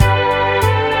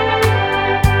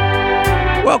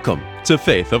Welcome to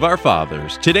Faith of Our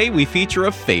Fathers. Today we feature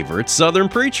a favorite Southern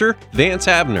preacher, Vance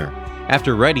Havner.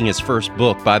 After writing his first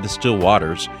book, By the Still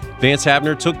Waters, Vance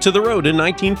Havner took to the road in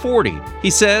 1940.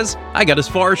 He says, I got as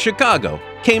far as Chicago,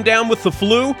 came down with the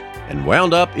flu, and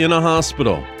wound up in a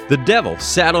hospital. The devil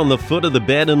sat on the foot of the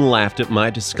bed and laughed at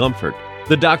my discomfort.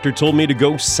 The doctor told me to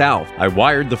go south. I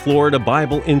wired the Florida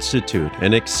Bible Institute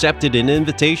and accepted an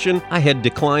invitation I had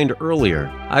declined earlier.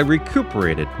 I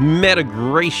recuperated, met a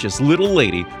gracious little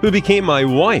lady who became my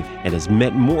wife and has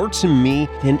meant more to me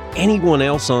than anyone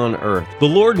else on earth. The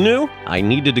Lord knew I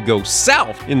needed to go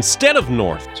south instead of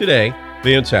north. Today,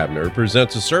 Vance Havner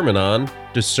presents a sermon on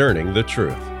Discerning the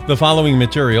Truth. The following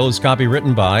material is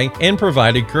copywritten by and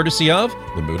provided courtesy of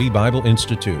the Moody Bible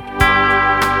Institute.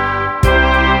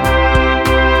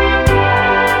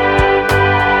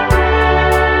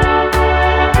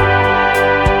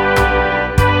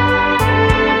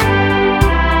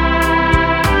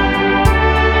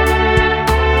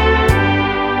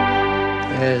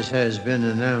 As has been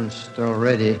announced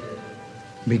already,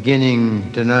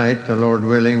 beginning tonight, the Lord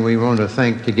willing, we want to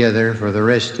think together for the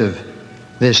rest of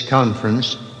this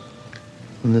conference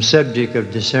on the subject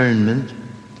of discernment.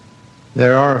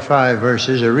 There are 5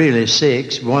 verses, or really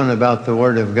 6, one about the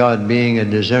Word of God being a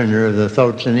discerner of the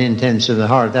thoughts and intents of the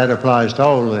heart. That applies to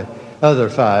all the other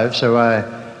 5, so I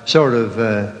sort of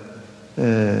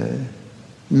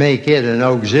make it an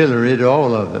auxiliary to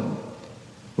all of them.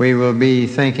 We will be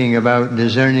thinking about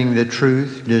discerning the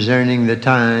truth, discerning the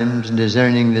times,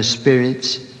 discerning the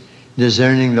spirits,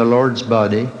 discerning the Lord's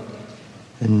body,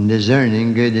 and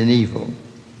discerning good and evil.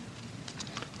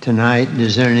 Tonight,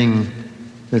 discerning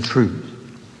the truth.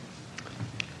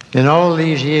 In all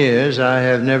these years, I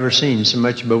have never seen so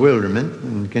much bewilderment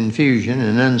and confusion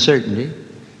and uncertainty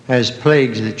as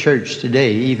plagues the church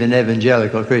today, even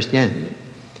evangelical Christianity.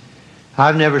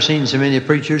 I've never seen so many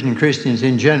preachers and Christians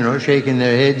in general shaking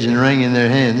their heads and wringing their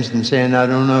hands and saying, I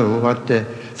don't know what to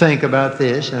think about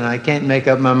this, and I can't make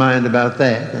up my mind about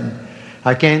that, and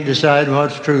I can't decide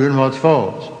what's true and what's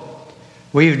false.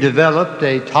 We've developed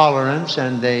a tolerance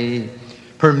and a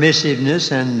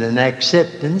permissiveness and an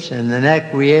acceptance and an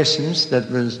acquiescence that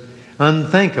was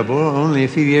unthinkable only a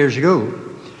few years ago.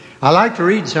 I like to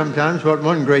read sometimes what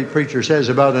one great preacher says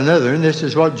about another, and this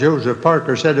is what Joseph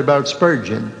Parker said about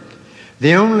Spurgeon.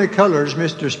 The only colors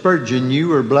Mr. Spurgeon knew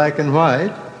were black and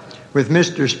white. With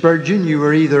Mr. Spurgeon, you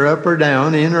were either up or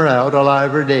down, in or out,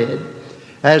 alive or dead.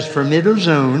 As for middle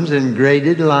zones and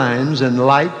graded lines and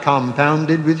light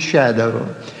compounded with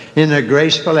shadow, in a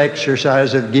graceful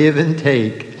exercise of give and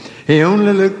take, he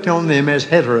only looked on them as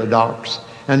heterodox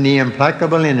and the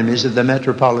implacable enemies of the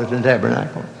metropolitan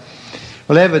tabernacle.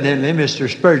 Well, evidently, Mr.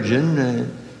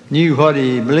 Spurgeon knew what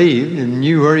he believed and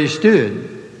knew where he stood.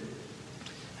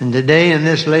 And today, in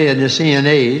this Laodicean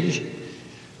age,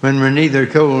 when we're neither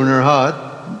cold nor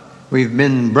hot, we've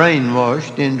been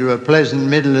brainwashed into a pleasant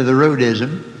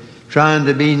middle-of-the-roadism, trying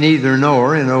to be neither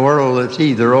nor in a world that's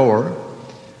either or.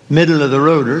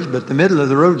 Middle-of-the-roaders, but the middle of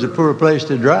the road's a poor place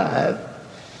to drive,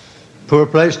 poor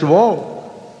place to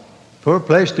walk, poor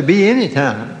place to be any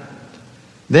time.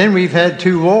 Then we've had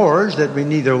 2 wars that we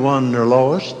neither won nor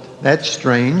lost. That's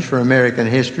strange for American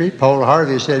history. Paul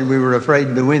Harvey said we were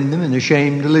afraid to win them and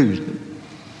ashamed to lose them.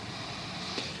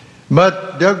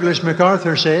 But Douglas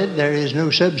MacArthur said there is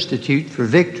no substitute for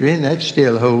victory, and that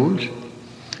still holds.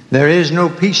 There is no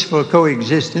peaceful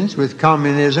coexistence with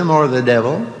communism or the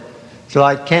devil. It's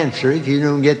like cancer. If you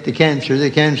don't get the cancer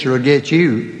will get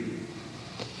you.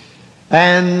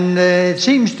 And it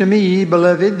seems to me,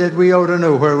 beloved, that we ought to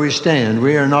know where we stand.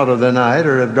 We are not of the night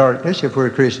or of darkness if we're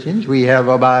Christians. We have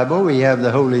a Bible. We have the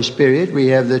Holy Spirit. We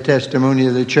have the testimony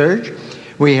of the church.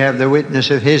 We have the witness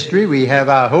of history. We have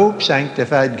our hope,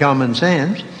 sanctified common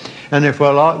sense. And if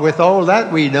with all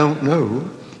that we don't know,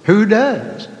 who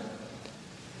does?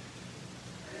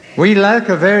 We lack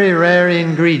a very rare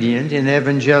ingredient in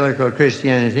evangelical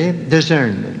Christianity,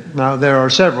 discernment. Now, there are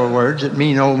several words that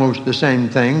mean almost the same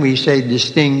thing. We say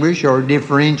distinguish or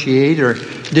differentiate or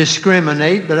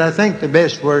discriminate, but I think the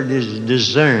best word is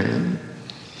discern.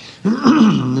 A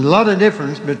lot of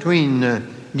difference between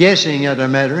guessing at a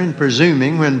matter and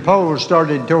presuming. When Paul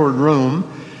started toward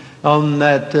Rome on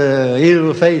that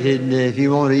ill-fated, if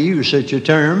you want to use such a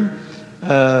term,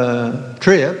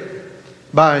 trip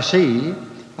by sea,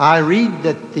 I read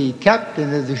that the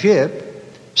captain of the ship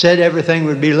said everything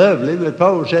would be lovely, but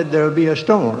Paul said there would be a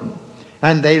storm.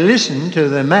 And they listened to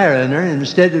the mariner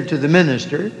instead of to the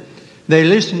minister. They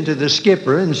listened to the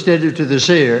skipper instead of to the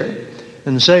seer,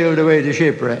 and sailed away to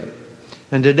shipwreck.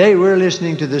 And today we're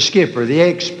listening to the skipper, the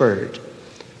expert,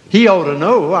 He ought to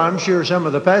know. I'm sure some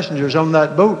of the passengers on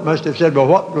that boat must have said, well,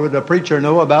 what would a preacher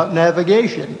know about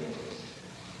navigation?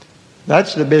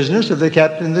 That's the business of the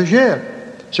captain of the ship.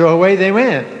 So away they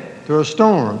went through a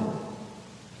storm.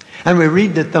 And we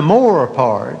read that the more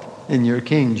part in your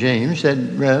King James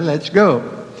said, well, let's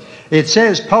go. It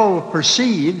says Paul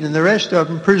perceived and the rest of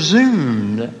them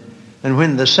presumed. And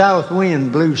when the south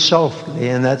wind blew softly,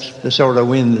 and that's the sort of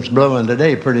wind that's blowing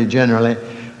today pretty generally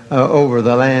over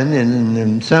the land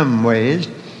in some ways,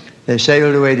 they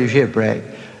sailed away to shipwreck.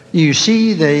 You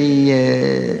see,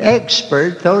 the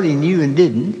expert thought he knew and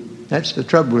didn't. That's the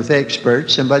trouble with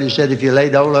experts. Somebody said if you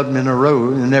laid all of them in a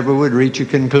row, you never would reach a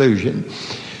conclusion.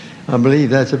 I believe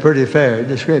that's a pretty fair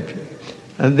description.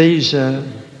 And these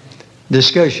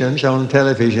discussions on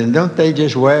television, don't they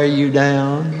just wear you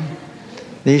down?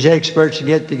 These experts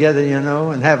get together,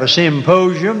 and have a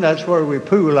symposium. That's where we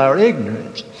pool our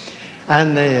ignorance.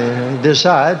 And they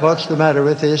decide what's the matter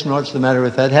with this and what's the matter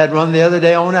with that. Had one the other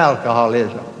day on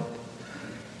alcoholism.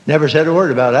 Never said a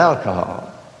word about alcohol.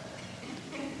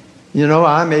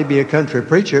 I may be a country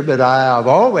preacher, but I've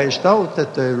always thought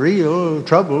that the real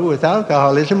trouble with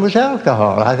alcoholism was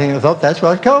alcohol. I thought that's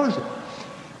what caused it.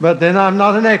 But then I'm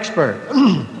not an expert.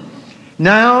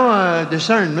 Now,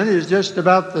 discernment is just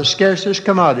about the scarcest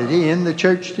commodity in the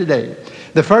church today.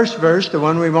 The first verse, the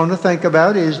one we want to think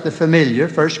about, is the familiar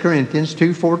 1 Corinthians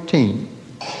 2:14.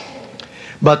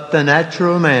 But the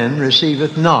natural man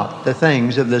receiveth not the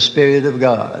things of the Spirit of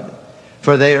God,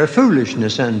 for they are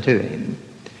foolishness unto him.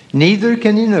 Neither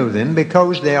can he know them,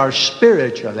 because they are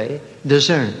spiritually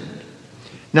discerned.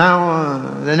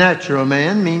 Now, the natural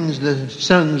man means the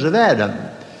sons of Adam,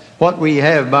 what we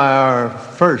have by our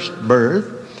first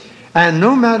birth. And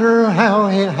no matter how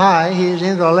high his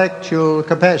intellectual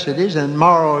capacities and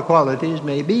moral qualities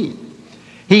may be,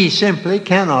 he simply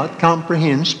cannot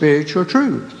comprehend spiritual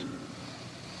truth.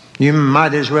 You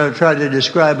might as well try to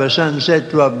describe a sunset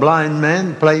to a blind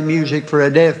man, play music for a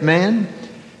deaf man.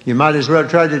 You might as well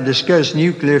try to discuss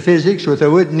nuclear physics with a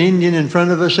wooden Indian in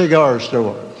front of a cigar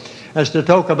store as to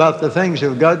talk about the things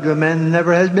of God to a man who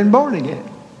never has been born again.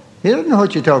 He doesn't know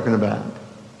what you're talking about.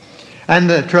 And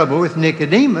the trouble with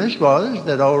Nicodemus was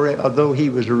that although he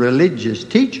was a religious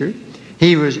teacher,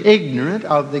 he was ignorant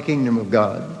of the kingdom of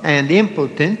God and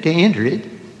impotent to enter it.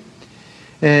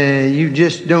 You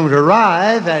just don't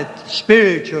arrive at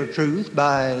spiritual truth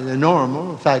by the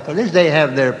normal faculties. They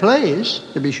have their place,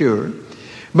 to be sure.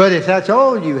 But if that's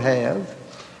all you have,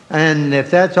 and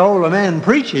if that's all a man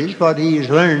preaches, what he has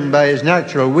learned by his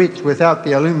natural wits without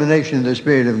the illumination of the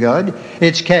Spirit of God,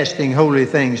 it's casting holy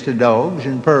things to dogs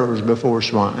and pearls before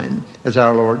swine, as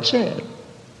our Lord said.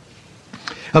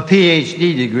 A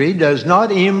PhD degree does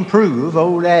not improve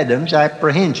old Adam's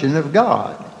apprehension of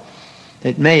God.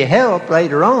 It may help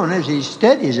later on as he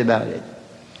studies about it.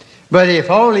 But if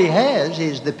all he has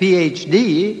is the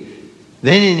PhD,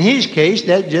 then in his case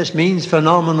that just means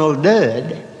phenomenal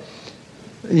dud.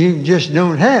 You just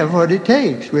don't have what it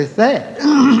takes with that.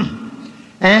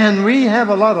 And we have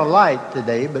a lot of light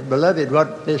today, but beloved,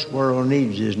 what this world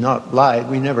needs is not light.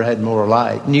 We never had more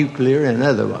light, nuclear and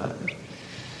otherwise.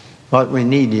 What we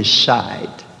need is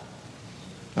sight.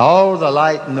 All the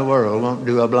light in the world won't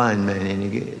do a blind man any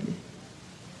good.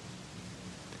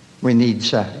 We need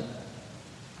sight.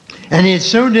 And it's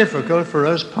so difficult for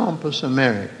us pompous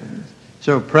Americans,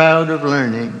 so proud of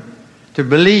learning, to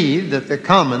believe that the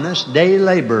commonest day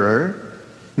laborer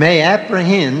may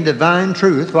apprehend divine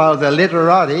truth while the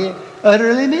literati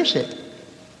utterly miss it.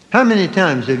 How many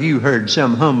times have you heard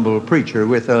some humble preacher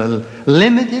with a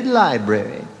limited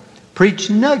library preach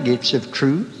nuggets of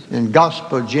truth and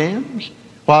gospel gems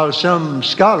while some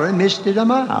scholar missed it a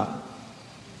mile?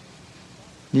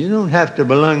 You don't have to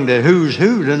belong to who's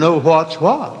who to know what's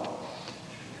what.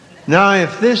 Now,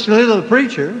 if this little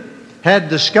preacher had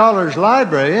the scholar's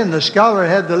library and the scholar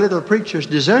had the little preacher's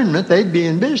discernment, they'd be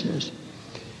in business.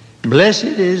 Blessed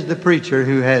is the preacher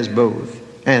who has both,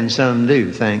 and some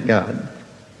do, thank God.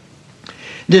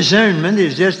 Discernment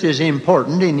is just as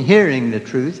important in hearing the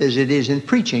truth as it is in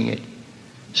preaching it.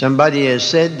 Somebody has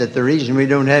said that the reason we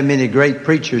don't have many great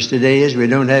preachers today is we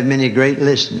don't have many great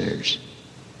listeners.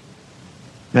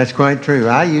 That's quite true.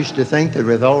 I used to think that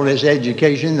with all this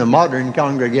education, the modern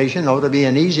congregation ought to be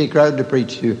an easy crowd to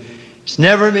preach to. It's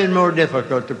never been more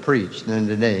difficult to preach than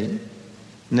today.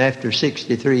 And after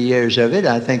 63 years of it,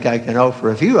 I think I can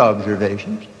offer a few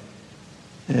observations.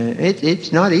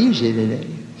 It's not easy today.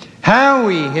 How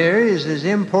we hear is as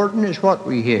important as what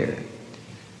we hear.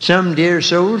 Some dear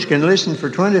souls can listen for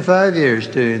 25 years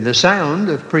to the sound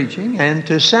of preaching and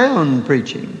to sound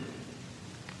preaching.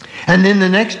 And then the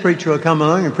next preacher will come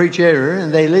along and preach error,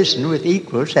 and they listen with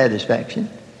equal satisfaction.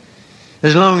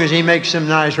 As long as he makes some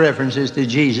nice references to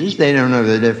Jesus, they don't know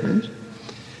the difference.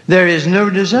 There is no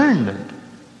discernment.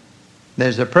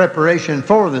 There's a preparation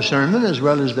for the sermon as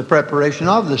well as the preparation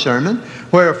of the sermon.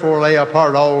 Wherefore lay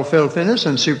apart all filthiness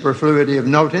and superfluity of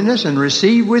naughtiness, and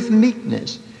receive with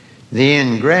meekness the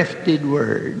engrafted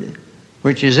word,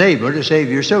 which is able to save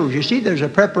your souls. You see, there's a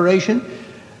preparation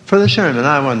for the sermon.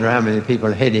 I wonder how many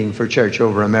people heading for church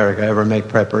over America ever make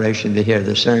preparation to hear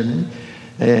the sermon.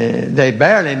 They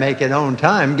barely make it on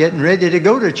time, getting ready to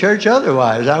go to church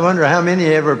otherwise. I wonder how many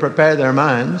ever prepare their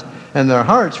minds and their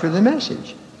hearts for the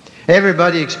message.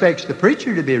 Everybody expects the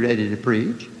preacher to be ready to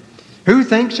preach. Who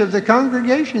thinks of the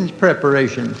congregation's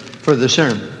preparation for the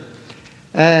sermon?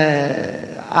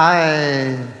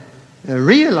 I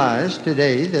realize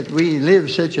today that we live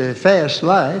such a fast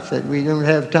life that we don't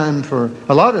have time for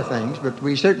a lot of things, but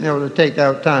we certainly ought to take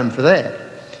out time for that.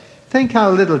 Think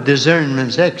how little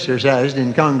discernment's exercised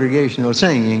in congregational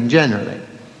singing generally.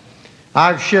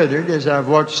 I've shuddered as I've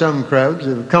watched some crowds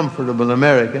of comfortable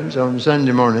Americans on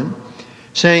Sunday morning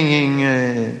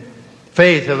singing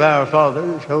faith of our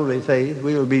fathers, holy faith,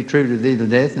 we will be true to thee to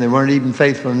death, and they weren't even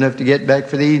faithful enough to get back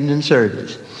for the evening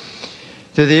service.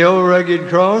 To the old rugged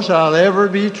cross I'll ever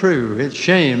be true, its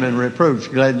shame and reproach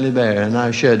gladly bear, and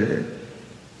I shudder.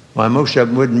 Why, most of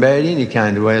them wouldn't bear it any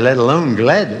kind of way, let alone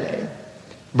gladly.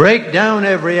 Break down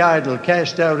every idol,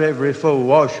 cast out every foe,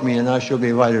 wash me, and I shall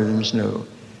be whiter than snow.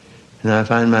 And I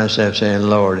find myself saying,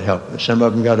 Lord, help us. Some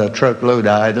of them got a truckload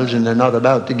of idols, and they're not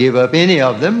about to give up any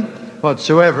of them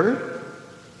whatsoever.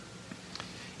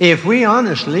 If we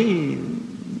honestly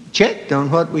checked on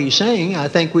what we sang, I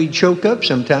think we'd choke up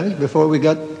sometimes before we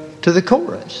got to the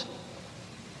chorus.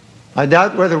 I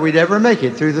doubt whether we'd ever make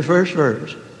it through the first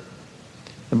verse.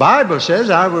 The Bible says,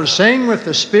 I will sing with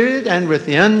the Spirit and with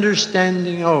the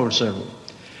understanding also.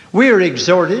 We are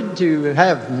exhorted to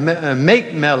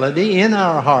make melody in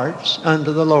our hearts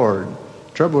unto the Lord.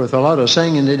 The trouble with a lot of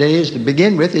singing today is, to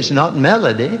begin with, it's not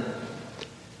melody.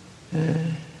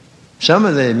 Some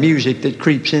of the music that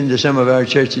creeps into some of our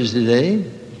churches today,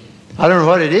 I don't know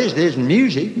what it is. It isn't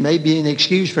music. It may be an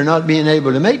excuse for not being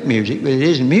able to make music, but it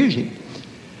isn't music.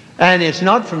 And it's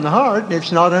not from the heart, and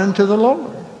it's not unto the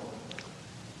Lord.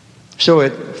 So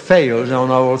it fails on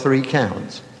all three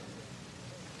counts.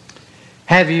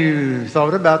 Have you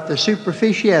thought about the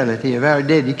superficiality of our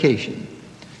dedication?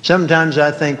 Sometimes I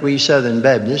think we Southern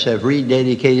Baptists have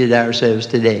rededicated ourselves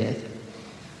to death.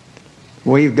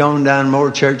 We've gone down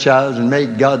more church aisles and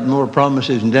made God more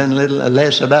promises and done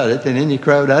less about it than any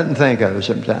crowd I can think of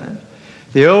sometimes.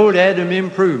 The old Adam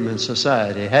Improvement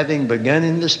Society, having begun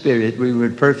in the Spirit, we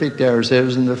would perfect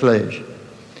ourselves in the flesh.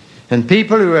 And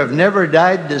people who have never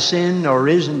died to sin or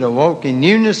risen to walk in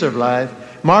newness of life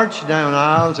march down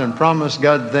aisles and promise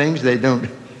God things they don't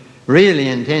really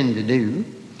intend to do.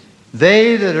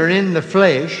 They that are in the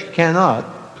flesh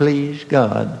cannot please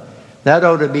God. That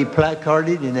ought to be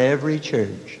placarded in every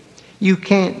church. You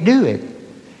can't do it.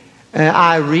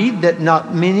 I read that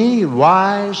not many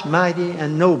wise, mighty,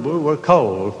 and noble were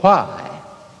called. Why?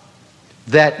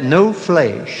 That no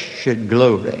flesh should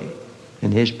glory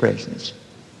in His presence.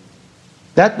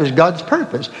 That was God's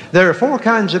purpose. There are four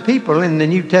kinds of people in the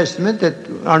New Testament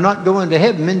that are not going to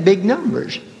heaven in big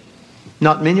numbers.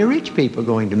 Not many rich people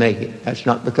going to make it. That's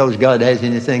not because God has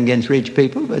anything against rich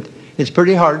people, but it's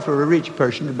pretty hard for a rich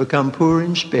person to become poor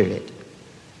in spirit.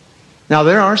 Now,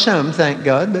 there are some, thank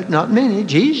God, but not many.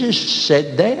 Jesus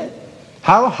said that.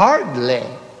 How hardly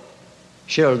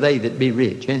shall they that be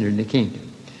rich enter the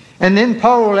kingdom. And then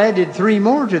Paul added three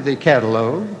more to the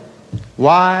catalog.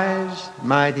 Wise,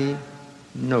 mighty,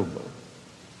 noble.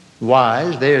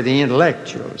 Wise, they're the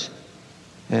intellectuals.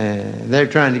 They're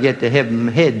trying to get to heaven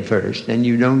head first, and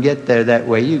you don't get there that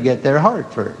way. You get their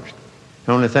heart first.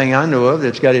 The only thing I know of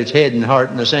that's got its head and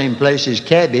heart in the same place is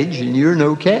cabbage, and you're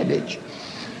no cabbage.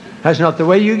 That's not the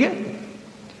way you get it.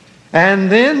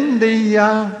 And then the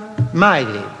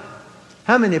mighty.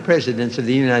 How many presidents of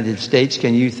the United States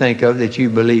can you think of that you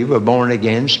believe were born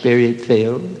again,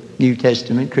 Spirit-filled, New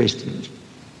Testament Christians?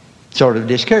 Sort of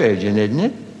discouraging, isn't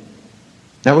it?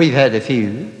 Now, we've had a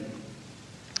few.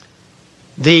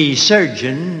 The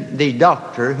surgeon, the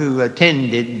doctor who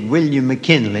attended William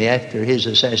McKinley after his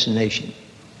assassination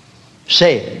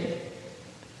said,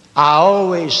 I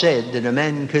always said that a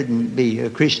man couldn't be a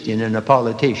Christian and a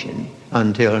politician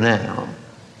until now.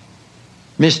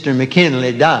 Mr.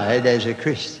 McKinley died as a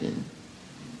Christian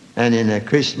and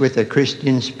with a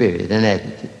Christian spirit and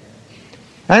attitude.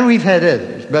 And we've had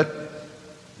others, but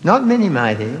not many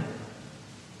mighty,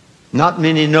 not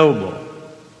many noble.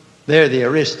 They're the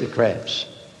aristocrats,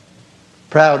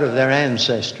 proud of their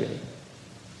ancestry.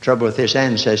 Trouble with this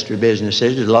ancestry business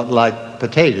is it's a lot like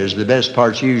potatoes. The best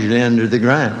part's usually under the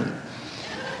ground.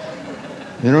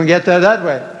 You don't get that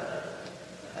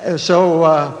way.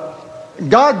 So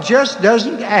God just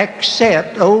doesn't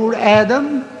accept old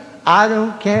Adam. I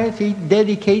don't care if he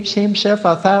dedicates himself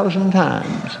 1,000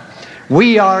 times.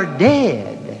 We are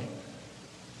dead,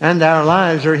 and our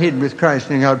lives are hid with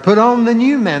Christ in God. Put on the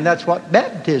new man. That's what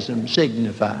baptism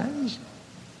signifies.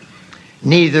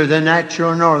 Neither the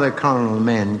natural nor the carnal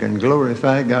man can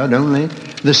glorify God, only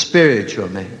the spiritual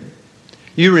man.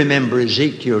 You remember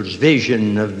Ezekiel's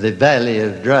vision of the valley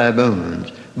of dry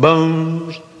bones.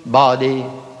 Bones, body,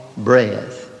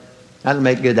 breath. That'll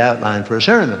make a good outline for a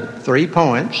sermon. 3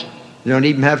 points. You don't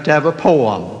even have to have a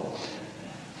poem.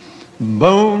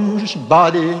 Bones,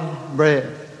 body,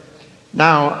 breath.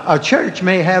 Now, a church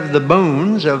may have the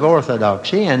bones of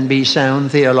orthodoxy and be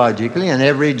sound theologically, and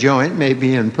every joint may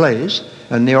be in place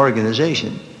in the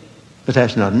organization. But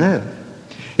that's not enough.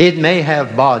 It may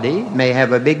have body, may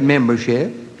have a big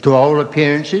membership, to all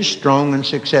appearances strong and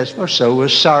successful. So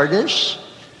was Sardis.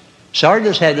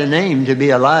 Sardis had a name to be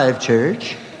a live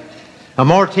church. A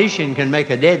mortician can make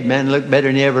a dead man look better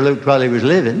than he ever looked while he was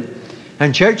living.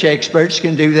 And church experts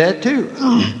can do that too.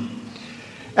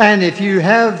 And if you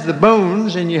have the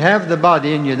bones and you have the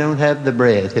body and you don't have the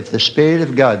breath, if the Spirit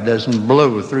of God doesn't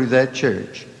blow through that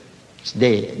church, it's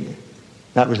dead.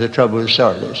 That was the trouble with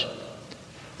Sardis.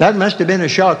 That must have been a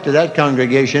shock to that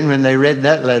congregation when they read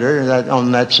that letter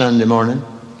on that Sunday morning.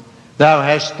 Thou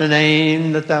hast a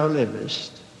name that thou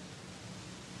livest,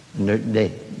 and art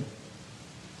dead.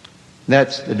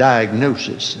 That's the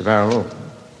diagnosis of our Lord.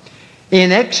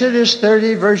 In Exodus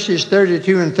 30, verses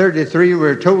 32 and 33,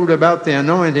 we're told about the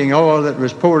anointing oil that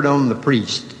was poured on the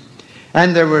priest.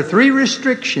 And there were 3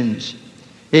 restrictions.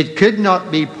 It could not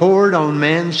be poured on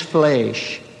man's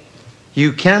flesh.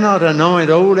 You cannot anoint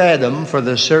old Adam for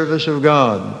the service of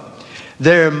God.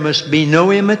 There must be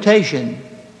no imitation.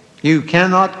 You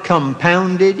cannot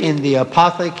compound it in the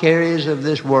apothecaries of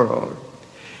this world.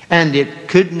 And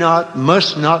it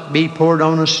must not be poured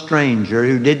on a stranger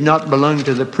who did not belong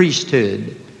to the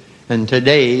priesthood, and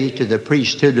today to the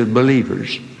priesthood of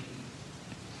believers.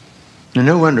 And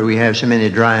no wonder we have so many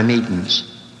dry meetings,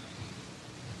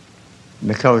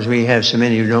 because we have so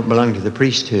many who don't belong to the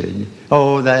priesthood.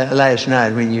 Oh, that last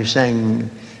night when you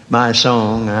sang my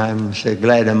song, I'm so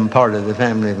glad I'm part of the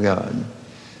family of God.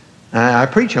 I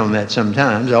preach on that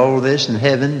sometimes, all this in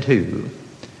heaven too.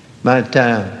 But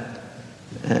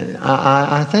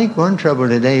I think one trouble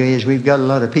today is we've got a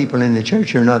lot of people in the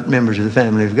church who are not members of the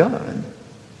family of God.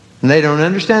 And they don't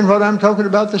understand what I'm talking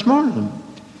about this morning.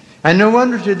 And no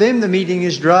wonder to them the meeting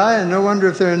is dry, and no wonder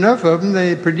if there are enough of them,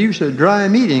 they produce a dry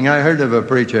meeting. I heard of a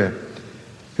preacher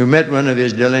who met one of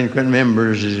his delinquent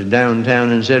members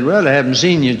downtown and said, "Well, I haven't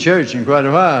seen you at church in quite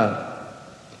a while."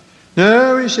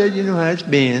 No, he said, "You know how it's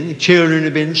been. The children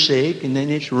have been sick, and then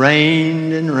it's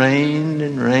rained and rained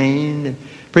and rained." And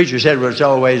the preacher said, "Well, it's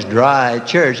always dry at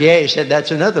church." Yeah, he said, "That's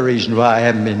another reason why I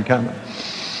haven't been coming."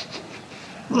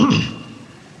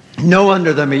 No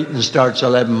wonder the meeting starts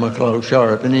 11 o'clock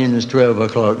sharp and ends 12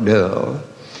 o'clock dull.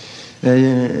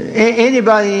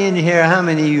 Anybody in here, how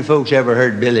many of you folks ever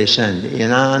heard Billy Sunday?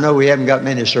 And I know we haven't got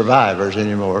many survivors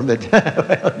anymore, but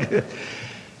well,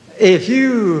 if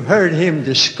you heard him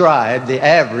describe the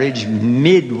average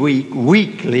midweek,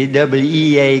 weekly,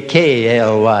 W-E-A-K-L-Y,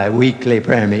 weekly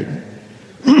prayer meeting,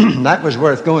 that was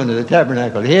worth going to the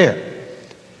tabernacle to hear.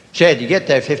 Said you get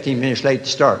there 15 minutes late to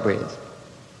start with.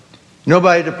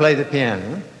 Nobody to play the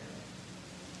piano.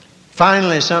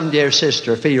 Finally, some dear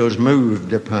sister feels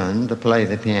moved upon to play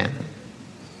the piano.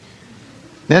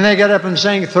 Then they get up and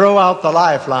sing, "Throw Out the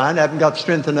Lifeline." Haven't got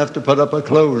strength enough to put up a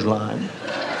clothesline.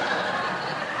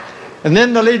 And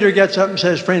then the leader gets up and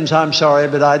says, "Friends, I'm sorry,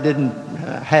 but I didn't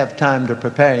have time to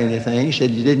prepare anything." He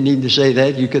said, "You didn't need to say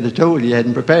that. You could have told you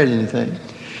hadn't prepared anything."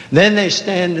 Then they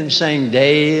stand and sing,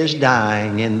 "Day is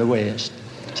dying in the West."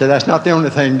 So that's not the only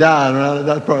thing dying around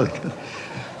that part of the country.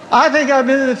 I think I've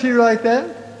been in a few like that.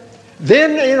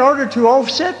 Then in order to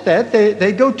offset that,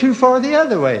 they go too far the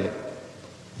other way.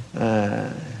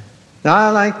 Now I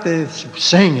like the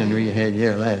singing we had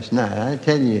here last night. I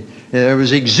tell you, there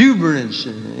was exuberance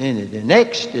in it, and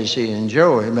ecstasy and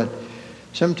joy. But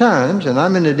sometimes, and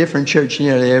I'm in a different church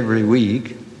nearly every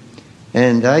week,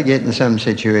 and I get in some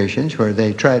situations where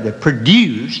they try to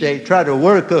produce, they try to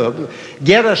work up,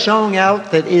 get a song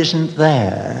out that isn't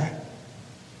there.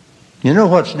 You know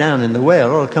what's down in the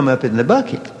well will come up in the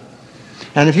bucket.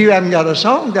 And if you haven't got a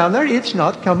song down there, it's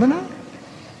not coming out.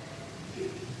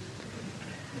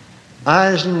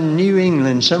 I was in New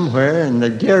England somewhere, and the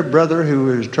dear brother who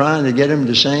was trying to get him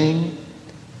to sing,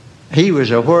 He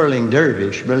was a whirling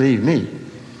dervish, believe me.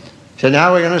 So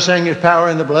now we're going to sing His power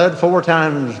in the blood 4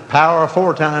 times, power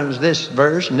 4 times this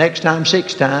verse, next time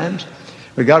 6 times.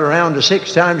 We got around to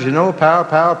 6 times, power,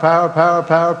 power, power, power,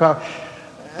 power, power.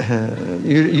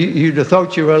 You'd have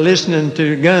thought you were listening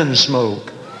to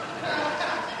Gunsmoke.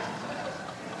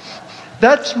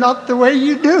 That's not the way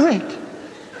you do it.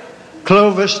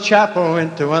 Clovis Chappell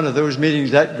went to one of those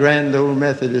meetings, that grand old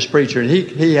Methodist preacher, and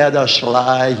he had a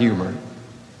sly humor.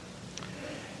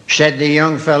 Said the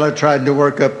young fellow tried to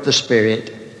work up the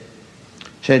spirit.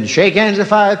 Said, shake hands with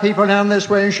 5 people down this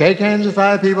way, shake hands with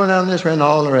 5 people down this way, and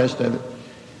all the rest of it.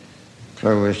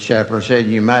 Clovis Chappell said,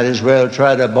 you might as well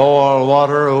try to boil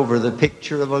water over the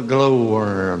picture of a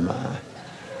glowworm.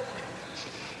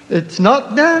 It's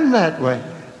not done that way.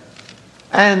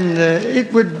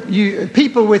 And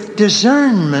people with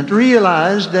discernment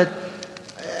realize that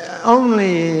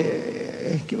only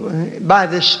by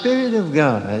the Spirit of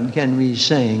God can we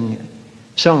sing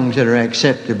songs that are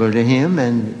acceptable to Him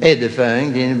and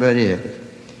edifying to anybody else.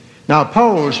 Now,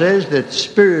 Paul says that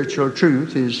spiritual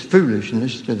truth is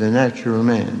foolishness to the natural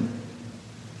man,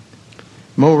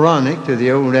 moronic to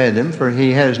the old Adam, for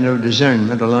he has no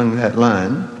discernment along that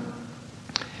line.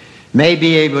 May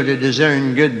be able to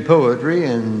discern good poetry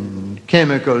and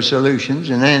chemical solutions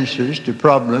and answers to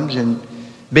problems in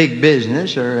big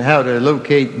business or how to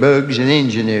locate bugs in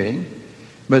engineering,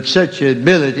 but such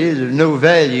ability is of no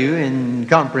value in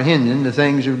comprehending the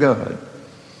things of God.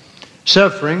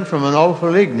 Suffering from an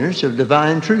awful ignorance of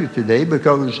divine truth today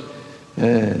because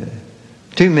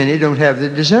too many don't have the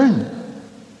discernment.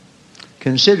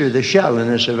 Consider the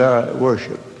shallowness of our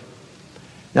worship.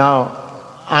 Now,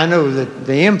 I know that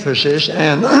the emphasis,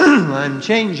 and I'm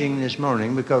changing this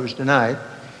morning because tonight,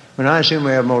 when I assume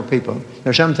we have more people, there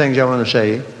are some things I want to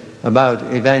say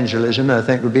about evangelism I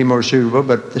think would be more suitable,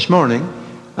 but this morning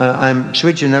I'm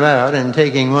switching about and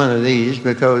taking one of these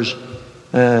because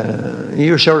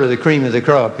you're sort of the cream of the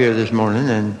crop here this morning,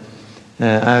 and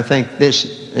I think this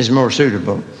is more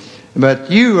suitable.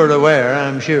 But you are aware,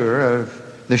 I'm sure,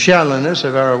 of the shallowness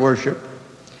of our worship.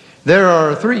 There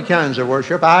are 3 kinds of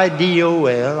worship: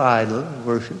 IDOL, idol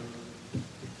worship.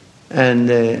 And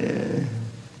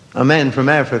a man from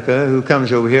Africa who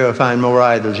comes over here will find more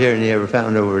idols here than he ever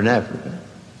found over in Africa.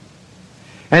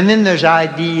 And then there's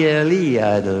IDLE,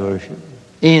 idol worship.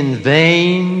 In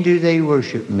vain do they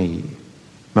worship me,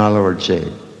 my Lord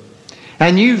said.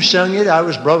 And you've sung it. I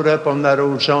was brought up on that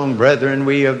old song, Brethren,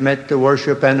 we have met to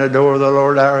worship and adore the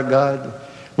Lord our God.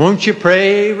 Won't you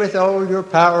pray with all your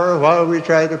power while we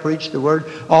try to preach the word?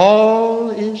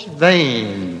 All is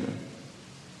vain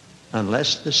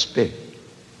unless the Spirit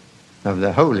of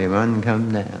the Holy One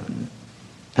come down.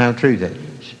 How true that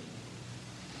is.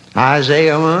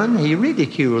 Isaiah 1, he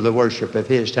ridiculed the worship of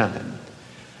his time.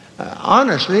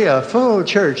 Honestly, a full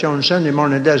church on Sunday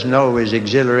morning doesn't always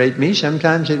exhilarate me.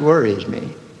 Sometimes it worries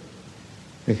me.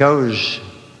 Because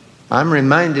I'm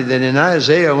reminded that in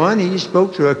Isaiah 1, he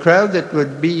spoke to a crowd that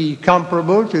would be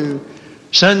comparable to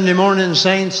Sunday morning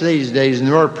saints these days, and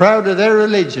they were proud of their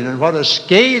religion, and what a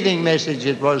scathing message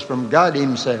it was from God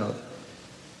Himself.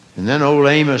 And then old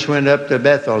Amos went up to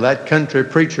Bethel, that country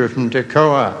preacher from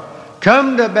Tekoa.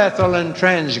 Come to Bethel and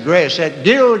transgress. At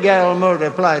Gilgal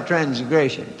multiply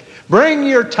transgression. Bring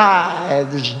your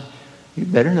tithes. You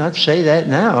better not say that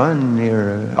now on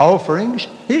your offerings.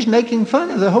 He's making fun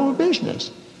of the whole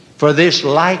business. For this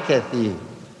liketh you.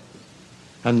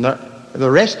 And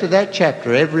the rest of that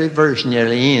chapter, every verse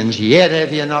nearly ends, yet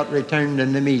have you not returned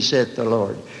unto me, saith the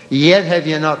Lord. Yet have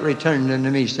you not returned unto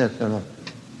me, saith the Lord.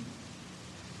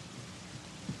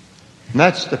 And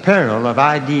that's the peril of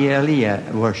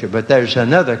IDLE worship. But there's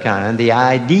another kind, the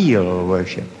ideal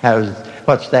worship.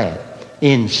 What's that?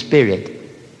 In spirit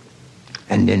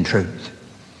and in truth.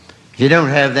 If you don't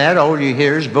have that, all you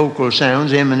hear is vocal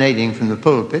sounds emanating from the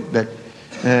pulpit. But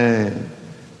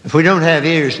if we don't have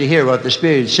ears to hear what the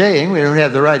Spirit's saying, we don't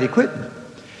have the right equipment.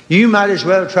 You might as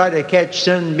well try to catch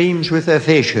sunbeams with a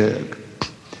fish hook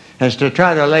as to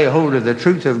try to lay hold of the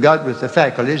truth of God with the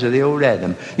faculties of the old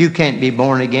Adam. You can't be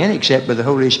born again except by the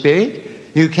Holy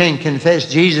Spirit. You can't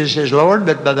confess Jesus as Lord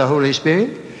but by the Holy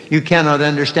Spirit. You cannot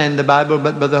understand the Bible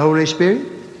but by the Holy Spirit.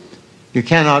 You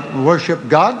cannot worship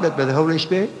God but by the Holy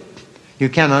Spirit. You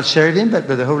cannot serve Him but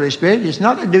by the Holy Spirit. It's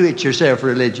not a do-it-yourself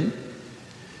religion.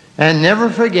 And never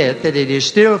forget that it is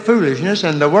still foolishness,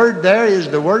 and the word there is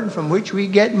the word from which we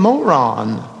get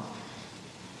moron.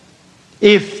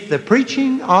 If the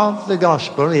preaching of the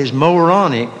gospel is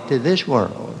moronic to this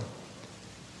world,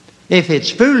 if it's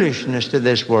foolishness to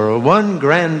this world, one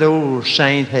grand old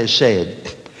saint has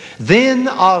said, then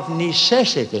of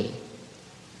necessity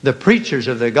The preachers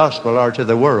of the gospel are to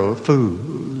the world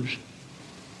fools.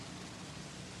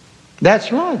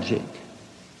 That's logic.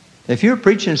 If you're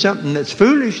preaching something that's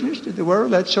foolishness to the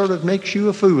world, that sort of makes you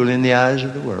a fool in the eyes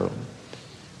of the world.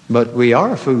 But we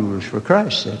are fools for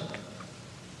Christ's sake.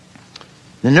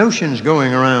 The notion's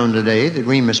going around today that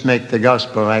we must make the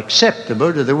gospel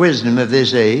acceptable to the wisdom of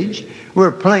this age.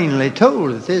 We're plainly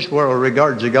told that this world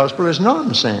regards the gospel as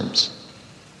nonsense.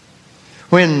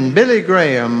 When Billy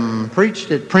Graham preached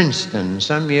at Princeton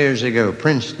some years ago,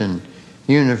 Princeton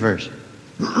University,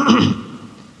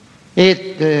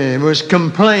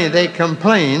 they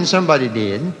complained, somebody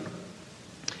did,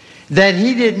 that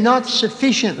he did not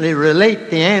sufficiently relate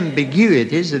the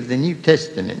ambiguities of the New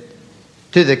Testament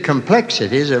to the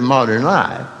complexities of modern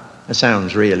life. That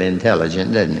sounds real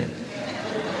intelligent, doesn't it?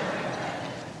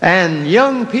 And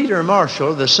young Peter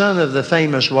Marshall, the son of the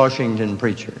famous Washington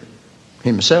preacher,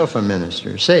 himself a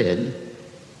minister, said,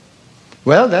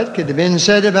 well, that could have been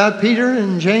said about Peter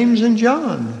and James and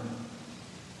John.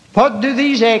 What do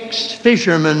these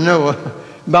ex-fishermen know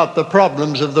about the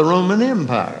problems of the Roman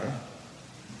Empire?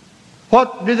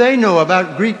 What do they know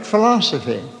about Greek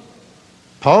philosophy?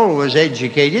 Paul was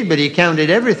educated, but he counted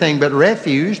everything but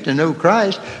refuse to know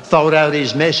Christ, thought out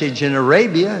his message in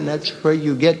Arabia, and that's where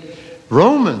you get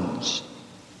Romans.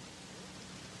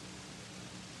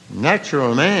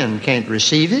 Natural man can't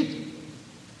receive it.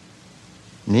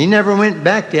 And he never went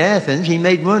back to Athens. He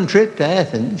made one trip to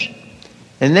Athens.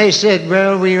 And they said,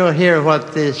 well, we'll hear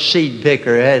what this seed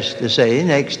picker has to say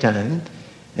next time.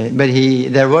 But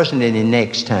there wasn't any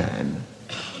next time.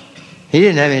 He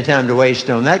didn't have any time to waste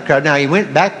on that crowd. Now, he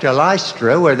went back to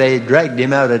Lystra, where they dragged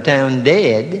him out of town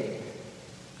dead.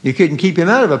 You couldn't keep him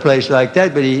out of a place like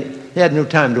that, but he had no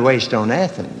time to waste on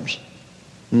Athens.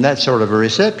 And that sort of a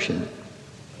reception.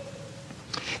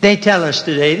 They tell us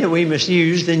today that we must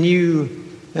use the new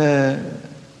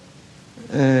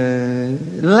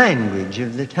language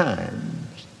of the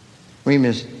times. We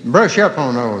must brush up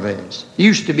on all this.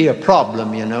 Used to be a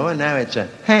problem, and now it's a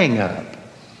hang-up.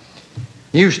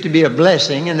 Used to be a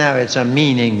blessing, and now it's a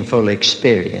meaningful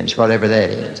experience, whatever that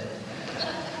is.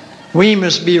 We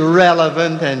must be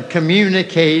relevant and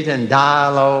communicate and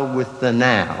dialogue with the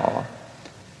now.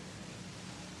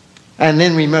 And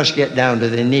then we must get down to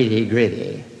the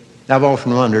nitty-gritty. I've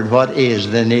often wondered, what is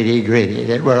the nitty-gritty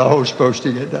that we're all supposed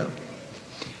to get down?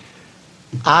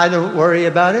 I don't worry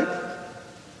about it.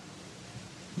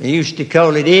 They used to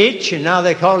call it itch, and now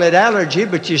they call it allergy,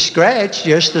 but you scratch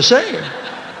just the same.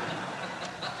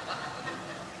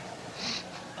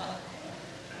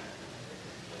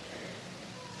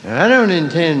 I don't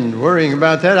intend worrying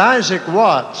about that. Isaac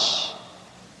Watts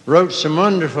wrote some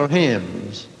wonderful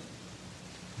hymns.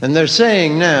 And they're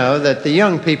saying now that the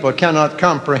young people cannot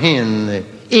comprehend the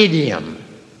idiom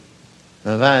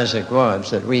of Isaac Watts,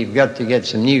 that we've got to get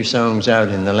some new songs out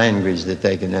in the language that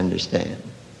they can understand.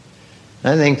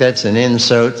 I think that's an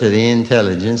insult to the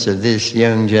intelligence of this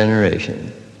young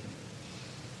generation.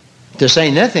 To say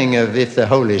nothing of if the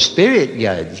Holy Spirit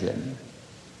guides them.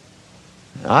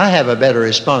 I have a better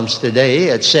response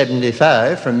today at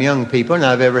 75 from young people than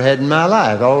I've ever had in my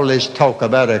life. All this talk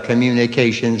about a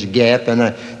communications gap and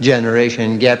a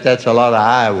generation gap, that's a lot of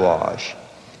eyewash.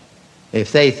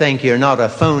 If they think you're not a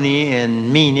phony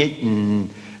and mean it and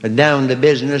down to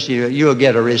business, you'll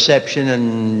get a reception,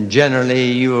 and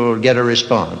generally you'll get a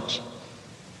response.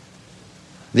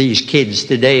 These kids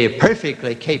today are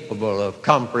perfectly capable of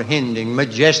comprehending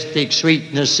majestic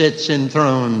sweetness sits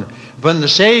enthroned upon the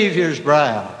Savior's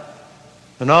brow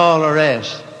and all the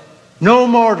rest. No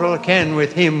mortal can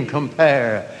with him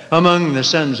compare among the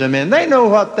sons of men. They know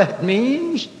what that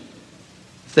means.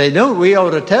 If they don't, we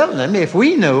ought to tell them. If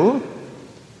we know,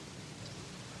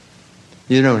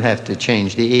 you don't have to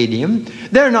change the idiom.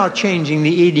 They're not changing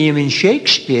the idiom in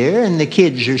Shakespeare, and the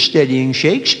kids are studying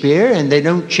Shakespeare, and they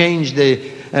don't change the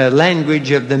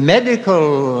language of the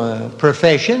medical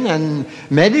profession, and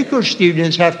medical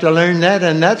students have to learn that,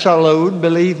 and that's a load,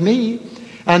 believe me.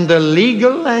 And the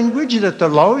legal language that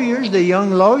the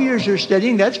young lawyers are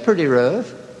studying, that's pretty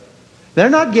rough. They're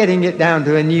not getting it down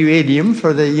to a new idiom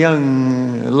for the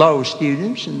young law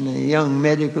students and the young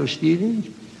medical students.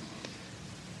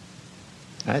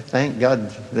 I thank God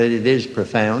that it is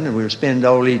profound, and we'll spend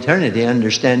all eternity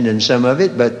understanding some of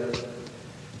it, but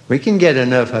we can get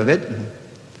enough of it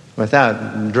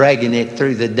without dragging it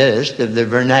through the dust of the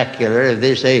vernacular of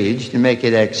this age to make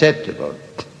it acceptable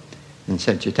in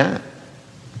such a time.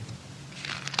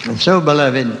 And so,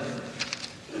 beloved,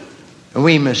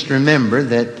 we must remember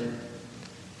that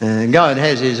God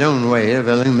has his own way of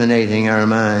illuminating our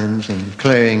minds and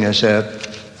clearing us up.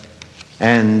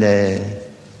 And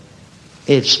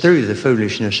It's through the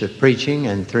foolishness of preaching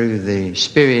and through the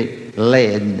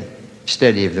Spirit-led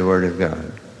study of the Word of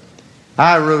God.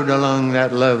 I rode along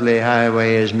that lovely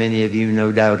highway, as many of you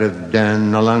no doubt have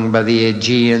done, along by the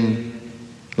Aegean,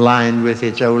 lined with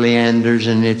its oleanders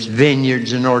and its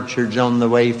vineyards and orchards on the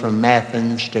way from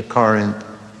Athens to Corinth.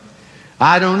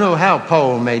 I don't know how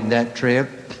Paul made that trip,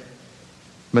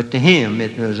 but to him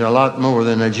it was a lot more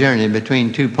than a journey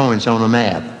between 2 points on a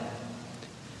map.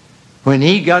 When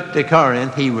he got to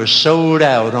Corinth, he was sold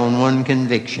out on one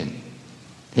conviction.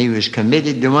 He was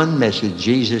committed to one message: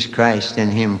 Jesus Christ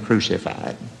and Him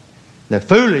crucified. The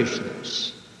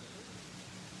foolishness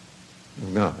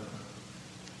of God.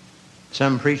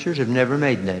 Some preachers have never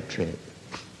made that trip.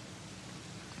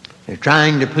 They're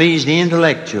trying to please the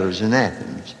intellectuals in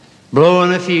Athens,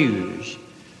 blowing a fuse,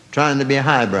 trying to be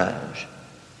highbrows,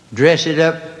 dress it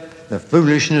up, the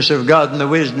foolishness of God and the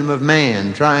wisdom of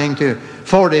man, trying to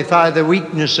fortify the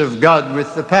weakness of God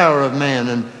with the power of man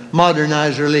and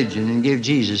modernize religion and give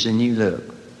Jesus a new look.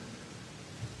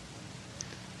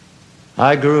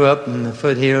 I grew up in the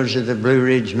foothills of the Blue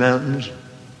Ridge Mountains.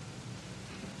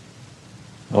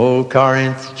 Old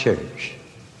Corinth Church.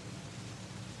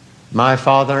 My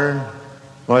father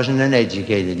wasn't an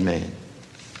educated man.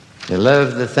 He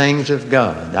loved the things of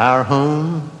God. Our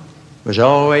home was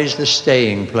always the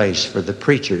staying place for the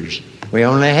preachers. We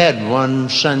only had one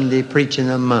Sunday preaching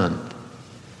a month.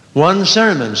 One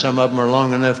sermon. Some of them were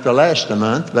long enough to last a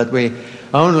month, but we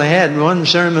only had one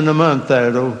sermon a month there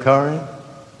at Old Corinth.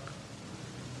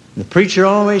 The preacher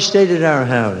always stayed at our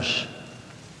house.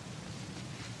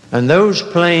 And those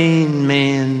plain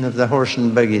men of the horse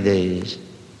and buggy days,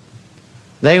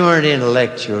 they weren't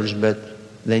intellectuals, but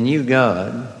they knew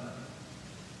God,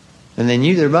 and they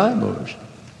knew their Bibles.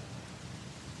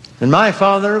 And my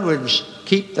father would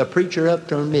keep the preacher up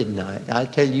till midnight. I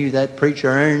tell you, that preacher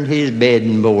earned his bed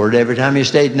and board every time he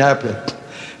stayed in our place.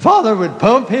 Father would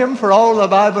pump him for all the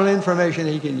Bible information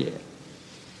he could get.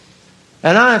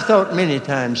 And I've thought many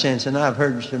times since, and I've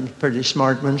heard some pretty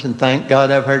smart ones, and thank God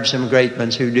I've heard some great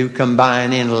ones who do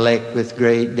combine intellect with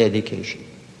great dedication.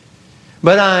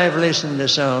 But I've listened to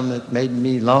some that made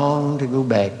me long to go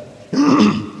back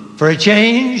for a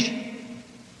change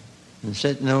and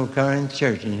sit in Old Corinth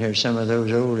Church and hear some of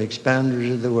those old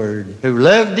expounders of the Word who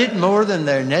loved it more than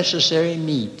their necessary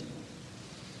meat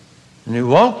and who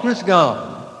walked with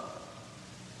God.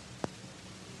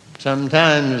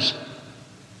 Sometimes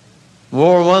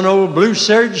wore one old blue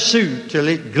serge suit till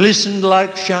it glistened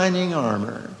like shining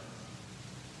armor.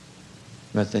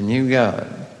 But they knew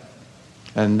God.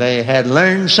 And they had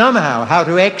learned somehow how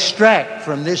to extract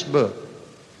from this book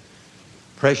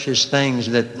precious things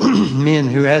that men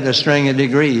who had a string of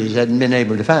degrees hadn't been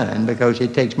able to find, because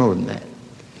it takes more than that.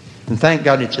 And thank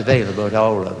God it's available to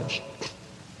all of us.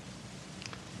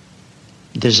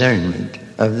 Discernment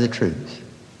of the truth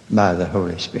by the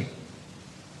Holy Spirit.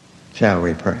 Shall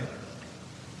we pray?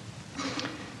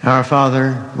 Our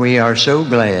Father, we are so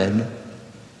glad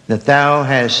that Thou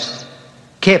hast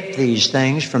kept these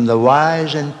things from the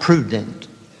wise and prudent,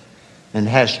 and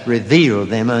hast revealed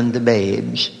them unto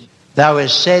babes. Thou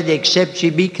hast said, except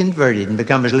ye be converted and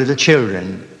become as little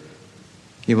children,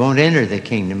 you won't enter the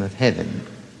kingdom of heaven.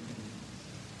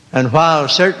 And while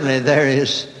certainly there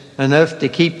is enough to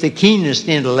keep the keenest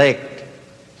intellect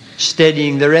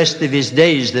studying the rest of his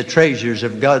days the treasures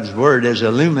of God's Word as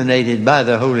illuminated by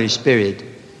the Holy Spirit,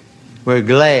 we're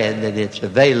glad that it's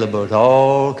available to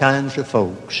all kinds of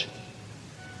folks,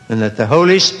 and that the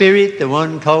Holy Spirit, the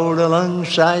one called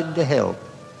alongside to help,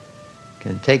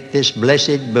 can take this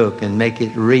blessed book and make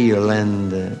it real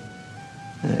and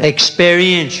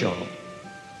experiential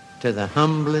to the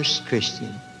humblest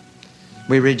Christian.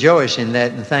 We rejoice in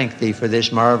that and thank Thee for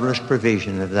this marvelous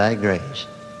provision of Thy grace.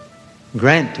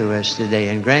 Grant to us today,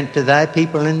 and grant to Thy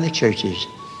people in the churches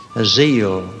a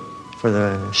zeal for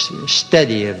the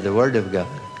study of the Word of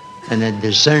God and a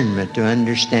discernment to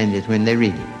understand it when they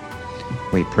read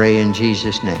it. We pray in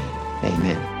Jesus' name.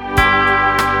 Amen.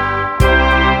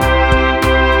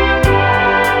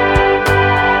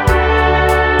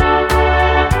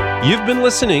 You've been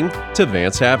listening to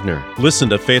Vance Havner. Listen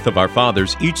to Faith of Our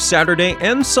Fathers each Saturday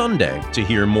and Sunday to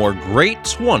hear more great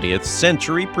 20th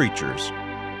century preachers.